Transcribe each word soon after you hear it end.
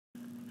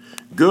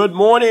Good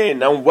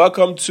morning and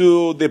welcome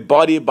to the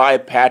Body by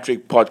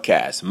Patrick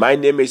podcast. My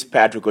name is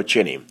Patrick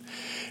Ochini.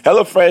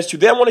 Hello friends,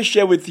 today I want to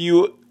share with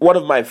you one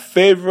of my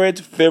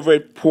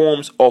favorite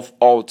poems of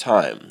all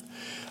time.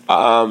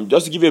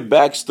 Just to give you a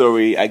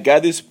backstory, I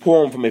got this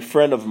poem from a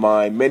friend of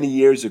mine many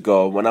years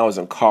ago when I was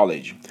in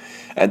college.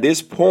 And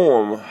this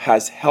poem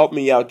has helped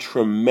me out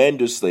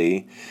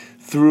tremendously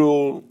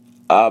through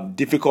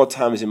difficult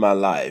times in my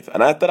life.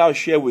 And I thought I'll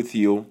share with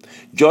you,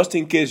 just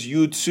in case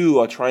you too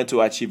are trying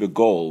to achieve a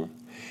goal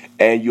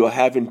and you're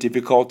having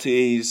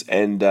difficulties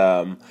and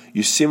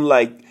it seems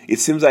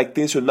like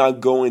things are not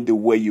going the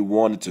way you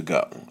want it to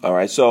go. All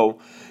right. So,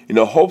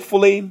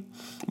 hopefully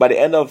by the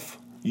end of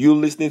you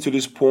listening to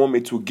this poem,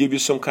 it will give you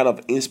some kind of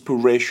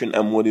inspiration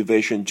and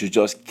motivation to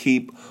just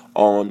keep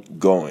on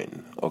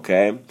going.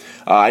 Okay.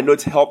 I know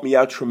it's helped me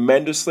out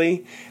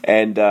tremendously.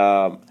 And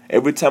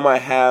every time I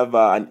have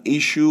an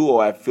issue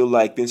or I feel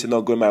like things are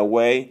not going my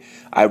way,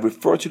 I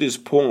refer to this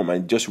poem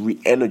and it just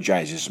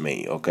re-energizes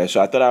me. Okay.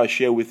 So I thought I would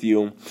share with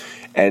you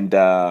and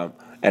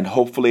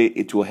hopefully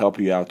it will help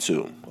you out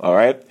too. All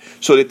right.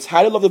 So the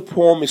title of the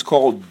poem is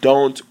called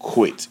Don't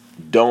Quit.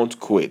 Don't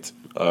Quit.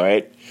 All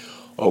right.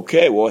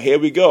 Okay, well, here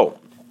we go.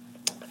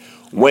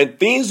 When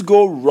things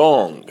go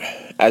wrong,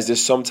 as they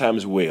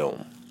sometimes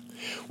will,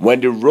 when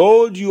the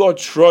road you are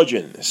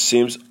trudging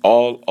seems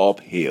all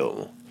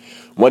uphill,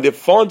 when the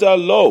funds are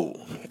low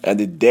and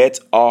the debts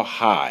are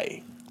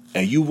high,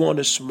 and you want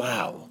to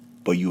smile,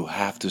 but you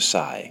have to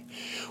sigh,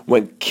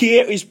 when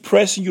care is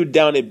pressing you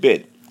down a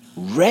bit,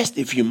 rest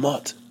if you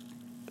must,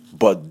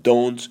 but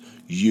don't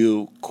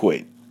you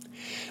quit.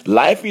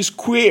 Life is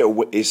queer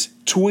with its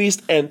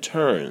twists and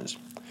turns,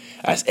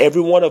 as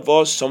every one of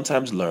us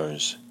sometimes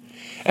learns.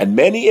 And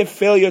many a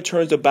failure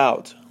turns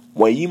about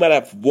when he might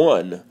have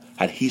won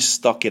had he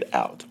stuck it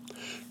out.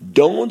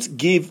 Don't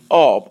give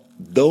up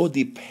though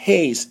the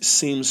pace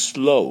seems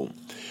slow.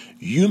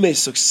 You may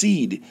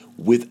succeed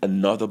with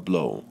another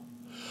blow.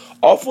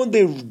 Often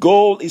the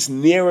goal is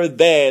nearer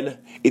than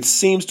it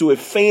seems to a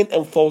faint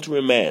and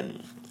faltering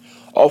man.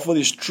 Often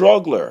the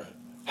struggler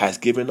has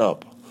given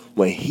up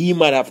when he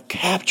might have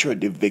captured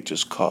the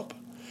victor's cup.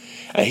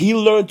 And he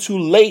learned too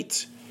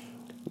late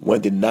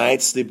when the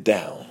night slipped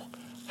down,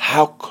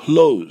 how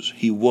close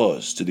he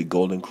was to the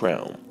golden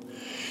crown.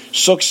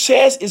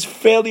 Success is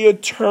failure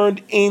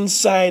turned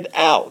inside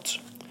out,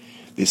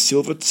 the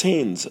silver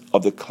tints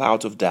of the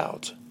clouds of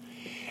doubt.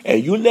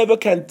 And you never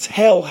can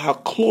tell how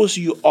close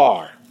you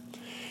are.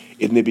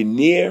 It may be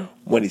near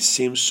when it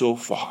seems so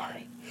far.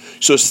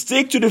 So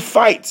stick to the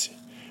fight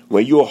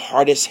when you're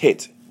hardest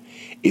hit.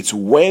 It's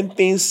when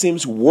things seem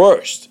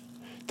worst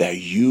that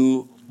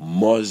you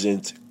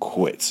mustn't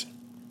quit.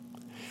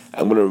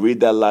 I'm going to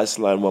read that last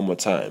line one more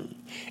time.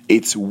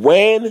 It's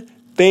when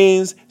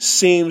things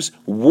seem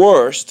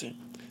worst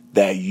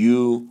that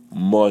you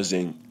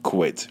mustn't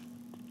quit.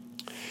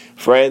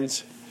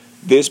 Friends,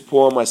 this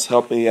poem has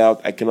helped me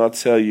out. I cannot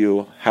tell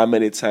you how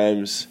many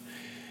times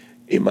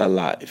in my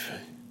life.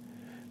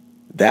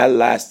 That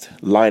last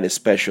line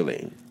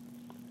especially.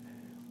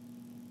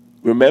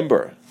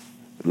 Remember,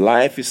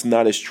 life is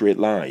not a straight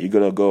line. You're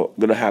going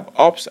to have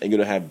ups and you're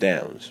going to have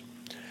downs.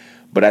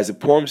 But as the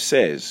poem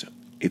says,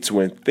 it's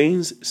when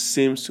things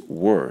seem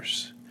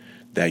worse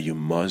that you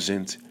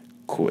mustn't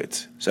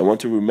quit. So I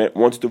want you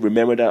to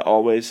remember that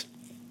always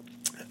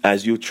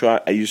as you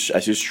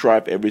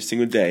strive every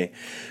single day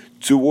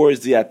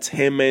towards the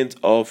attainment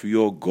of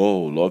your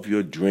goal, of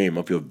your dream,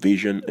 of your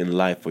vision in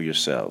life for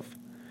yourself.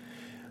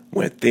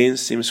 When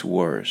things seem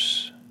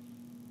worse,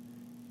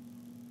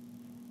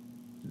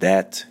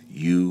 that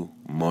you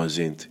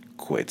mustn't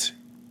quit.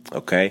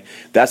 Okay,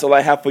 that's all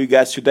I have for you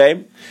guys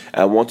today.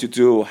 I want you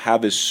to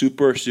have a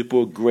super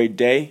great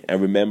day.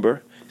 And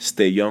remember,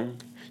 stay young,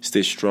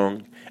 stay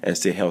strong, and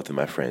stay healthy,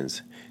 my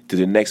friends. To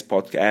the next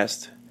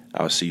podcast,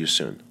 I'll see you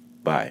soon.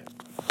 Bye.